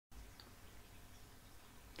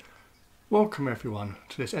Welcome everyone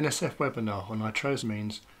to this NSF webinar on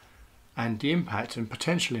nitrosamines and the impact and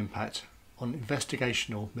potential impact on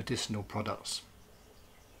investigational medicinal products.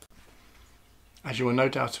 As you are no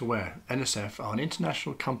doubt aware, NSF are an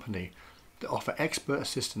international company that offer expert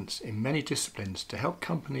assistance in many disciplines to help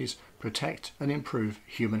companies protect and improve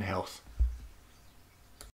human health.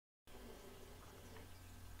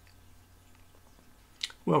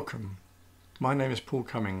 Welcome, my name is Paul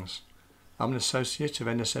Cummings. I'm an associate of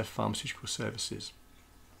NSF Pharmaceutical Services.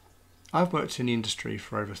 I've worked in the industry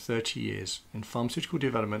for over 30 years in pharmaceutical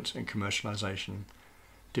development and commercialisation,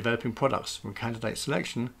 developing products from candidate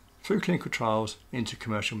selection through clinical trials into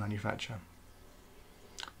commercial manufacture.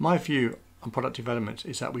 My view on product development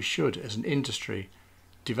is that we should, as an industry,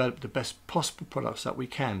 develop the best possible products that we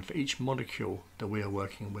can for each molecule that we are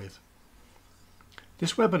working with.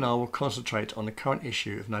 This webinar will concentrate on the current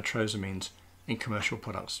issue of nitrosamines in commercial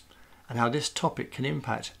products and how this topic can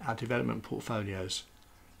impact our development portfolios,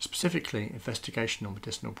 specifically investigational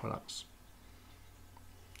medicinal products.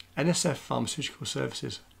 NSF Pharmaceutical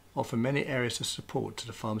Services offer many areas of support to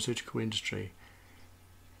the pharmaceutical industry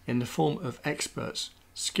in the form of experts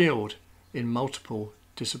skilled in multiple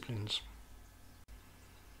disciplines.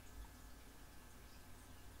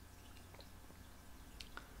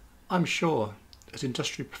 I'm sure as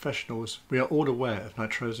industry professionals we are all aware of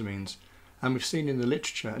nitrosamines, and we've seen in the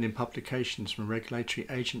literature and in publications from regulatory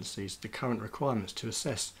agencies the current requirements to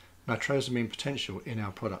assess nitrosamine potential in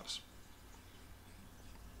our products.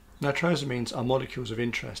 Nitrosamines are molecules of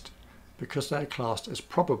interest because they are classed as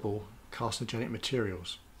probable carcinogenic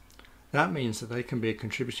materials. That means that they can be a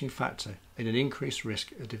contributing factor in an increased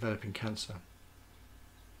risk of developing cancer.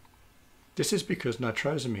 This is because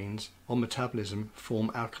nitrosamines on metabolism form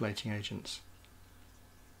alkylating agents.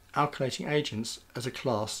 Alkylating agents as a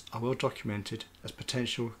class are well documented as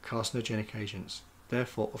potential carcinogenic agents,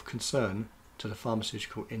 therefore of concern to the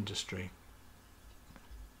pharmaceutical industry.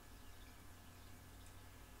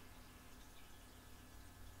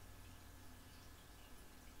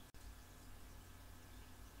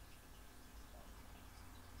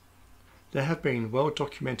 There have been well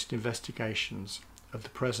documented investigations of the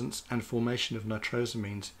presence and formation of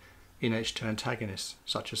nitrosamines in H2 antagonists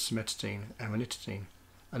such as cimetidine and ranitidine,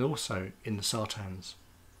 and also in the sartans.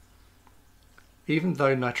 Even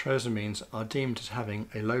though nitrosamines are deemed as having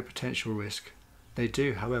a low potential risk, they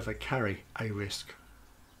do however carry a risk.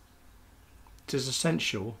 It is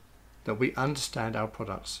essential that we understand our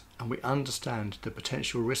products and we understand the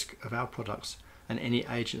potential risk of our products and any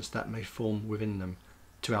agents that may form within them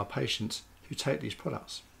to our patients who take these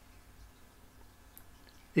products.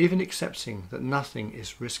 Even accepting that nothing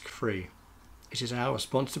is risk-free, it is our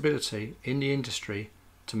responsibility in the industry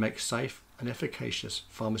to make safe and efficacious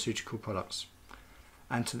pharmaceutical products.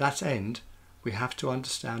 And to that end, we have to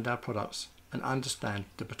understand our products and understand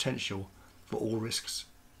the potential for all risks,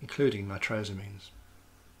 including nitrosamines.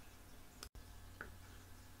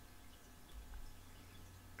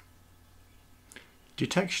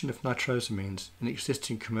 Detection of nitrosamines in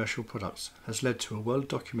existing commercial products has led to a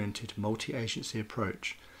well-documented multi-agency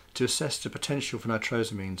approach to assess the potential for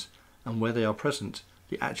nitrosamines and where they are present,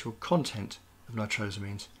 the actual content of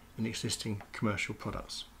nitrosamines in existing commercial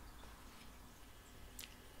products.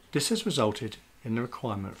 This has resulted in the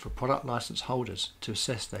requirement for product license holders to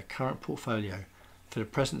assess their current portfolio for the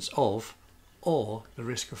presence of or the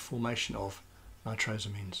risk of formation of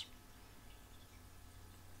nitrosamines.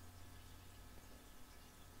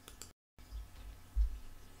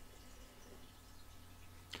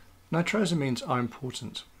 Nitrosamines are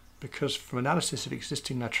important because from analysis of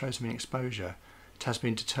existing nitrosamine exposure, it has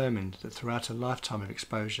been determined that throughout a lifetime of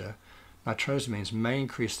exposure, nitrosamines may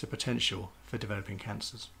increase the potential for developing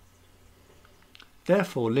cancers.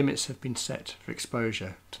 Therefore, limits have been set for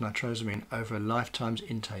exposure to nitrosamine over a lifetime's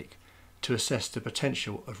intake to assess the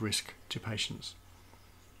potential of risk to patients.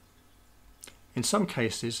 In some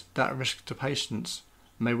cases, that risk to patients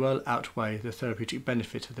may well outweigh the therapeutic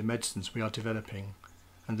benefit of the medicines we are developing,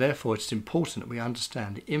 and therefore it is important that we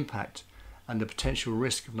understand the impact and the potential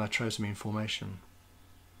risk of nitrosamine formation.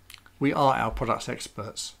 We are our products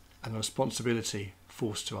experts and the responsibility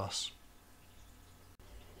falls to us.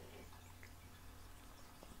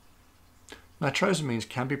 Nitrosamines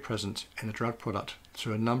can be present in a drug product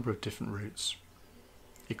through a number of different routes.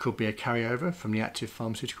 It could be a carryover from the active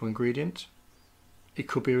pharmaceutical ingredient. It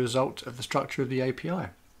could be a result of the structure of the API.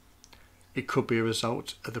 It could be a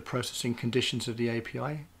result of the processing conditions of the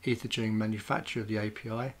API, either during manufacture of the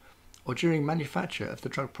API or during manufacture of the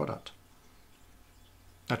drug product.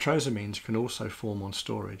 Nitrosamines can also form on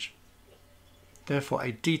storage. Therefore,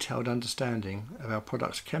 a detailed understanding of our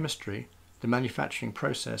product's chemistry the manufacturing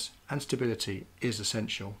process and stability is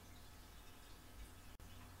essential.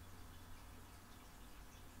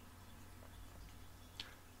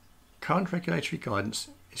 Current regulatory guidance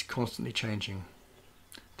is constantly changing.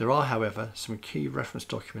 There are, however, some key reference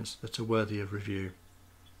documents that are worthy of review.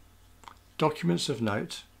 Documents of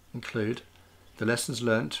note include the lessons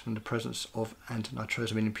learnt from the presence of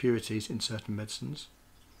N-nitrosamine impurities in certain medicines,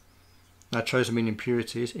 nitrosamine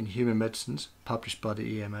impurities in human medicines published by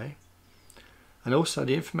the EMEA, and also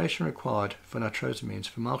the information required for nitrosamines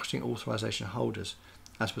for marketing authorisation holders,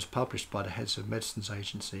 as was published by the Heads of Medicines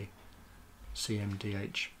Agency,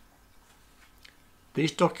 CMDh.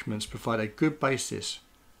 These documents provide a good basis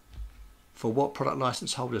for what product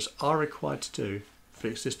licence holders are required to do for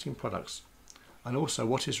existing products, and also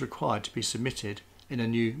what is required to be submitted in a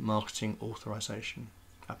new marketing authorisation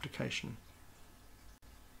application.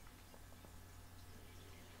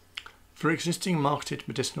 For existing marketed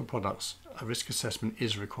medicinal products, a risk assessment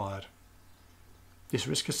is required. This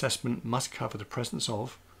risk assessment must cover the presence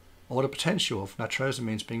of, or the potential of,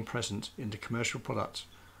 nitrosamines being present in the commercial product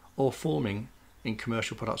or forming in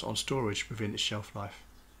commercial products on storage within its shelf life.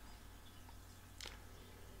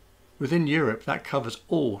 Within Europe, that covers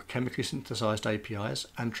all chemically synthesized APIs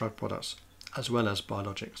and drug products, as well as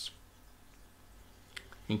biologics.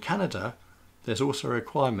 In Canada, there's also a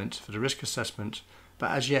requirement for the risk assessment, but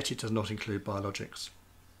as yet it does not include biologics.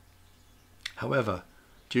 However,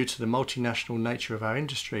 due to the multinational nature of our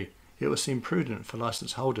industry, it will seem prudent for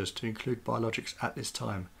licence holders to include biologics at this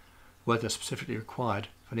time, whether specifically required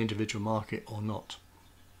for an individual market or not.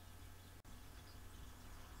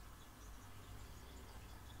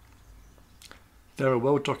 There are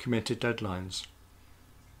well-documented deadlines.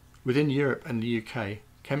 Within Europe and the UK,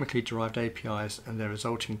 chemically derived APIs and their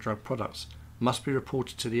resulting drug products must be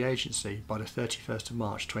reported to the agency by the 31st of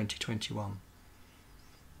March 2021.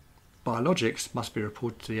 Biologics must be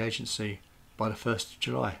reported to the agency by the 1st of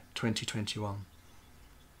July 2021.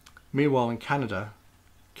 Meanwhile, in Canada,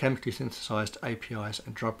 chemically synthesized APIs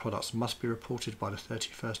and drug products must be reported by the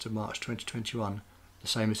 31st of March 2021, the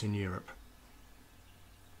same as in Europe.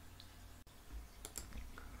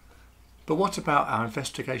 But what about our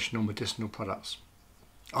investigational medicinal products?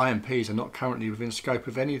 IMPs are not currently within scope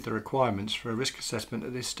of any of the requirements for a risk assessment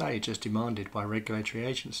at this stage as demanded by regulatory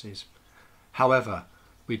agencies. However,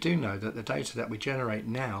 we do know that the data that we generate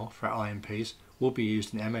now for our IMPs will be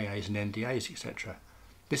used in MAAs and NDAs, etc.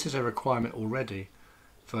 This is a requirement already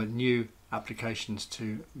for new applications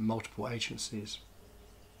to multiple agencies.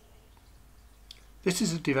 This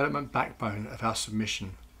is a development backbone of our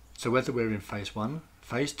submission, so whether we're in phase 1,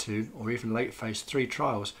 phase 2 or even late phase 3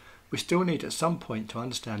 trials, we still need at some point to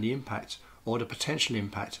understand the impact or the potential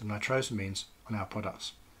impact of nitrosamines on our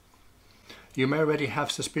products. You may already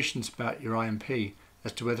have suspicions about your IMP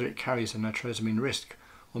as to whether it carries a nitrosamine risk,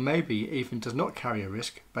 or maybe even does not carry a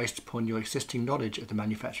risk based upon your existing knowledge of the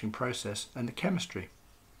manufacturing process and the chemistry.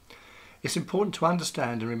 It's important to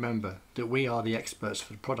understand and remember that we are the experts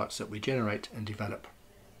for the products that we generate and develop.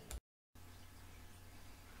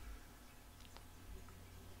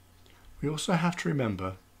 We also have to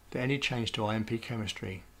remember that any change to IMP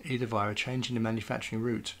chemistry, either via a change in the manufacturing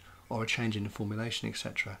route or a change in the formulation,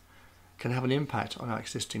 etc., can have an impact on our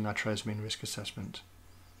existing nitrosamine risk assessment.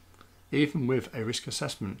 Even with a risk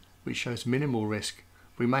assessment which shows minimal risk,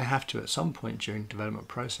 we may have to at some point during the development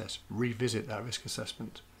process revisit that risk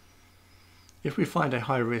assessment. If we find a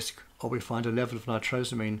high risk or we find a level of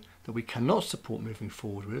nitrosamine that we cannot support moving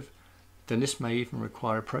forward with, then this may even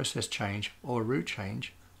require a process change or a route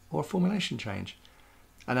change or a formulation change,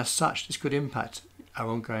 and as such this could impact our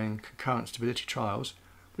ongoing concurrent stability trials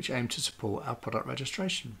which aim to support our product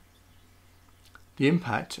registration. The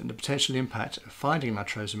impact and the potential impact of finding a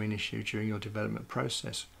nitrosamine issue during your development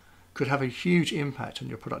process could have a huge impact on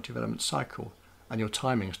your product development cycle and your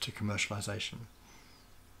timings to commercialisation.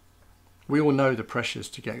 We all know the pressures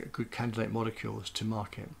to get good candidate molecules to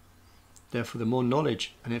market. Therefore, the more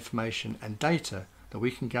knowledge and information and data that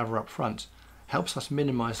we can gather up front helps us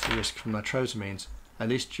minimise the risk from nitrosamines, at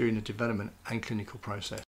least during the development and clinical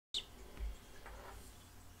process.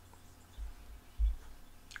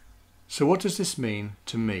 So what does this mean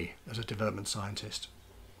to me as a development scientist?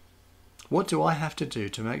 What do I have to do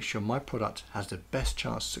to make sure my product has the best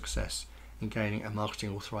chance of success in gaining a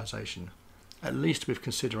marketing authorisation, at least with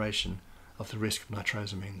consideration of the risk of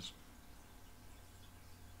nitrosamines?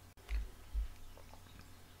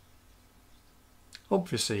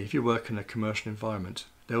 Obviously, if you work in a commercial environment,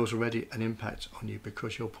 there is already an impact on you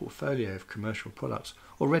because your portfolio of commercial products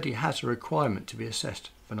already has a requirement to be assessed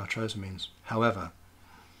for nitrosamines. However,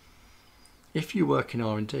 if you work in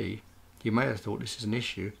R&D, You may have thought this is an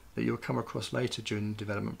issue that you'll come across later during the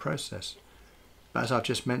development process. But as I've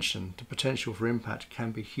just mentioned, the potential for impact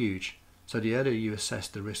can be huge, so the earlier you assess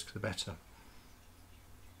the risk, the better.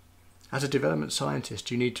 As a development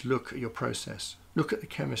scientist, you need to look at your process, look at the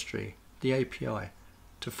chemistry, the API,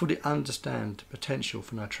 to fully understand the potential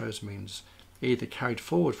for nitrosamines, either carried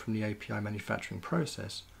forward from the API manufacturing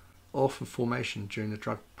process or from formation during the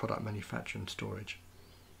drug product manufacture and storage.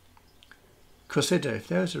 Consider if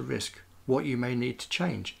there is a risk, what you may need to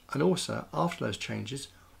change, and also, after those changes,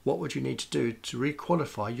 what would you need to do to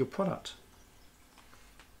re-qualify your product?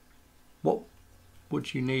 What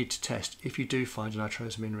would you need to test if you do find a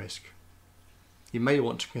nitrosamine risk? You may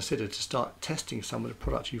want to consider to start testing some of the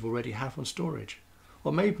products you already have on storage,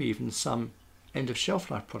 or maybe even some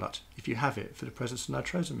end-of-shelf-life product if you have it for the presence of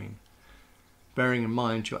nitrosamine. Bearing in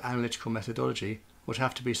mind your analytical methodology would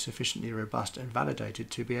have to be sufficiently robust and validated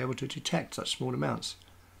to be able to detect such small amounts.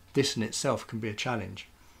 This in itself can be a challenge.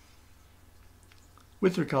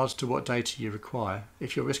 With regards to what data you require,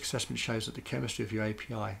 if your risk assessment shows that the chemistry of your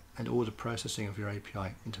API and all the processing of your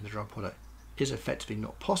API into the drug product is effectively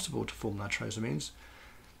not possible to form nitrosamines,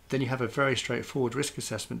 then you have a very straightforward risk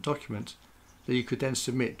assessment document that you could then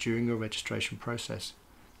submit during your registration process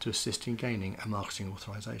to assist in gaining a marketing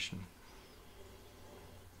authorisation.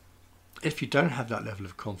 If you don't have that level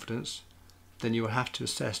of confidence, then you will have to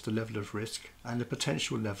assess the level of risk and the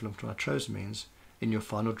potential level of nitrosamines in your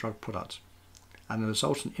final drug product, and the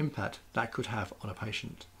resultant impact that could have on a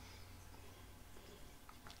patient.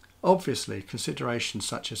 Obviously, considerations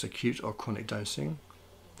such as acute or chronic dosing,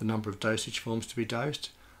 the number of dosage forms to be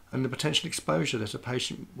dosed, and the potential exposure that a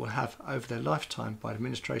patient will have over their lifetime by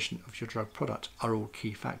administration of your drug product are all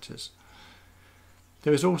key factors.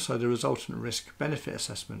 There is also the resultant risk-benefit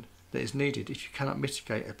assessment that is needed if you cannot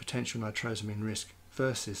mitigate a potential nitrosamine risk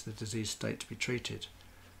versus the disease state to be treated,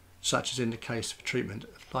 such as in the case of treatment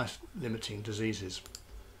of life-limiting diseases.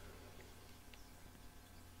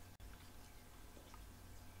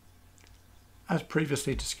 As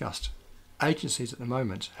previously discussed, agencies at the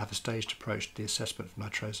moment have a staged approach to the assessment of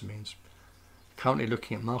nitrosamines, currently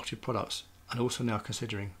looking at marketed products and also now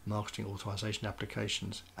considering marketing authorisation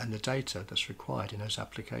applications and the data that's required in those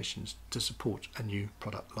applications to support a new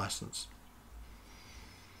product licence.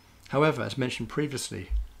 However, as mentioned previously,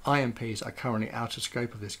 IMPs are currently out of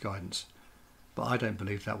scope of this guidance, but I don't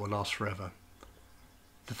believe that will last forever.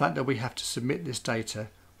 The fact that we have to submit this data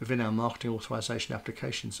within our marketing authorisation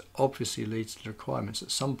applications obviously leads to the requirements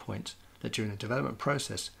at some point that during the development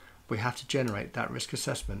process we have to generate that risk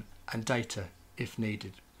assessment and data if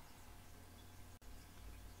needed.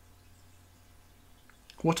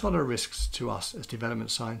 What are the risks to us as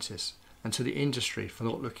development scientists and to the industry for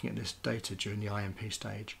not looking at this data during the IMP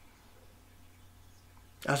stage?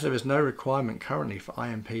 As there is no requirement currently for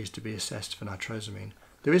IMPs to be assessed for nitrosamine,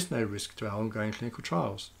 there is no risk to our ongoing clinical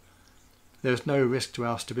trials. There is no risk to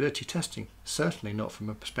our stability testing, certainly not from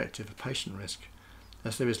a perspective of patient risk,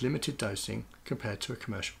 as there is limited dosing compared to a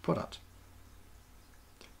commercial product.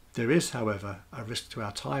 There is, however, a risk to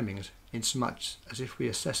our timings insomuch as if we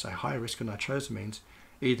assess a high risk of nitrosamines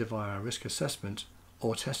either via our risk assessment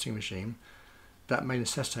or testing regime, that may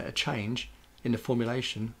necessitate a change in the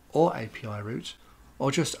formulation or API route,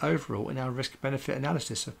 or just overall in our risk-benefit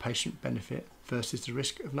analysis of patient benefit versus the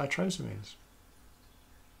risk of nitrosamines.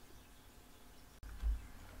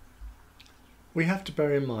 We have to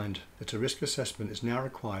bear in mind that a risk assessment is now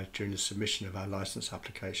required during the submission of our licence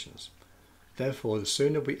applications. Therefore, the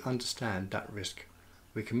sooner we understand that risk,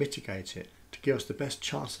 we can mitigate it to give us the best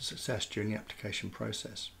chance of success during the application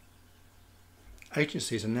process.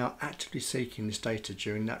 Agencies are now actively seeking this data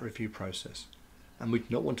during that review process, and we do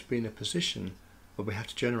not want to be in a position where we have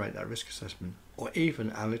to generate that risk assessment or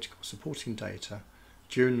even analytical supporting data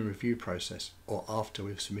during the review process or after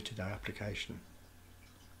we've submitted our application.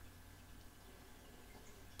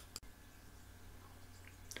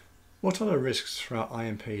 What are the risks for our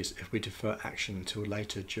IMPs if we defer action until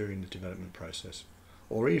later during the development process,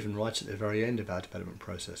 or even right at the very end of our development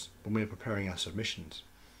process when we are preparing our submissions?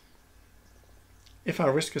 If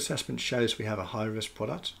our risk assessment shows we have a high risk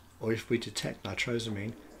product, or if we detect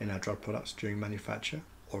nitrosamine in our drug products during manufacture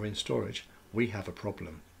or in storage, we have a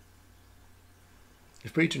problem.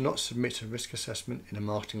 If we do not submit a risk assessment in a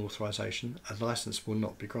marketing authorisation, a licence will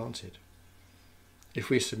not be granted. If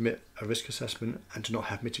we submit a risk assessment and do not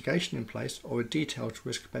have mitigation in place or a detailed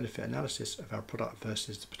risk-benefit analysis of our product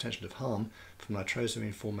versus the potential of harm from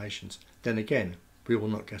nitrosamine formations, then again, we will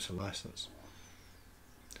not get a licence.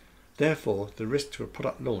 Therefore, the risk to a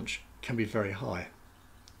product launch can be very high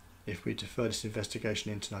if we defer this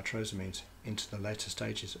investigation into nitrosamines into the later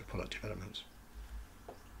stages of product development.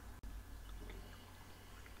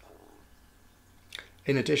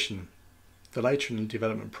 In addition, the later in the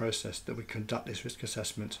development process that we conduct this risk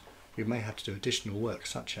assessment, we may have to do additional work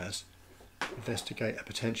such as investigate a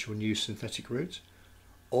potential new synthetic route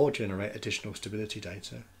or generate additional stability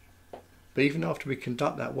data. But even after we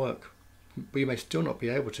conduct that work, we may still not be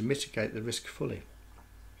able to mitigate the risk fully.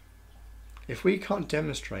 If we can't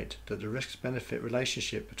demonstrate that the risk-benefit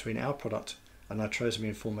relationship between our product and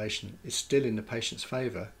nitrosamine formation is still in the patient's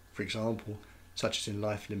favour, for example, such as in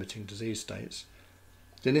life-limiting disease states,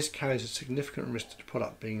 then this carries a significant risk to the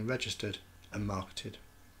product being registered and marketed.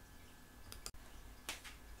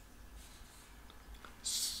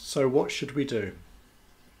 So what should we do?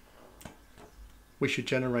 We should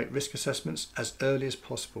generate risk assessments as early as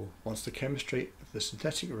possible once the chemistry of the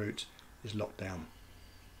synthetic route is locked down.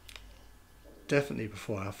 Definitely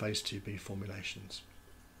before our phase 2b formulations.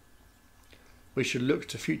 We should look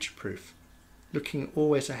to future-proof, looking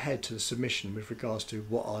always ahead to the submission with regards to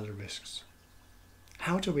what are the risks.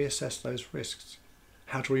 How do we assess those risks?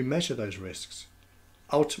 How do we measure those risks?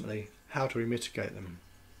 Ultimately, how do we mitigate them?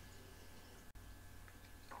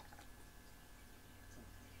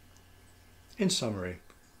 In summary,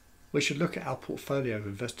 we should look at our portfolio of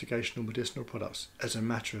investigational medicinal products as a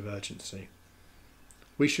matter of urgency.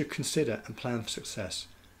 We should consider and plan for success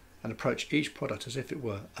and approach each product as if it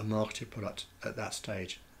were a marketed product at that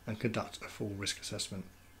stage and conduct a full risk assessment.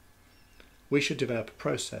 We should develop a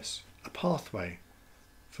process, a pathway,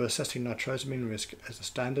 for assessing nitrosamine risk as a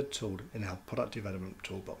standard tool in our product development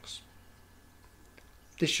toolbox.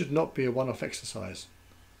 This should not be a one-off exercise.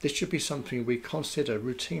 This should be something we consider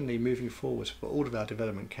routinely moving forward for all of our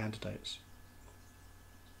development candidates.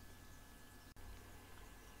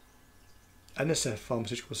 NSF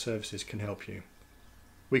Pharmaceutical Services can help you.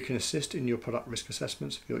 We can assist in your product risk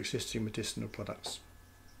assessments for your existing medicinal products.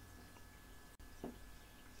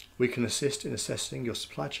 We can assist in assessing your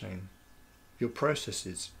supply chain, your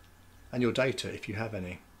processes, and your data if you have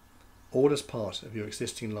any, all as part of your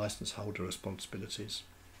existing license holder responsibilities.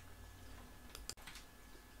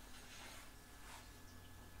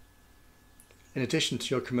 In addition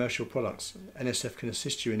to your commercial products, NSF can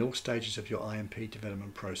assist you in all stages of your IMP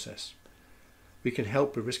development process. We can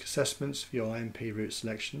help with risk assessments for your IMP route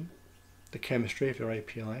selection, the chemistry of your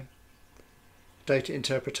API, data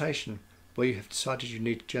interpretation, where you have decided you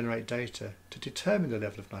need to generate data to determine the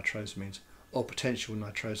level of nitrosamines or potential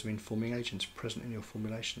nitrosamine forming agents present in your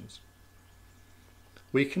formulations.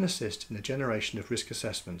 We can assist in the generation of risk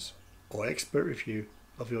assessments or expert review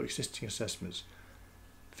of your existing assessments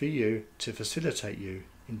for you to facilitate you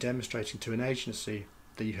in demonstrating to an agency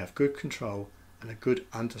that you have good control and a good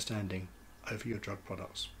understanding over your drug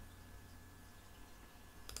products.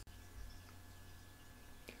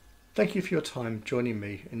 Thank you for your time joining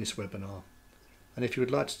me in this webinar, and if you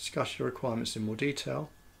would like to discuss your requirements in more detail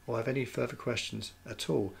or have any further questions at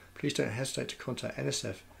all, please don't hesitate to contact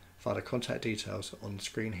NSF via the contact details on the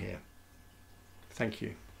screen here. Thank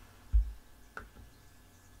you.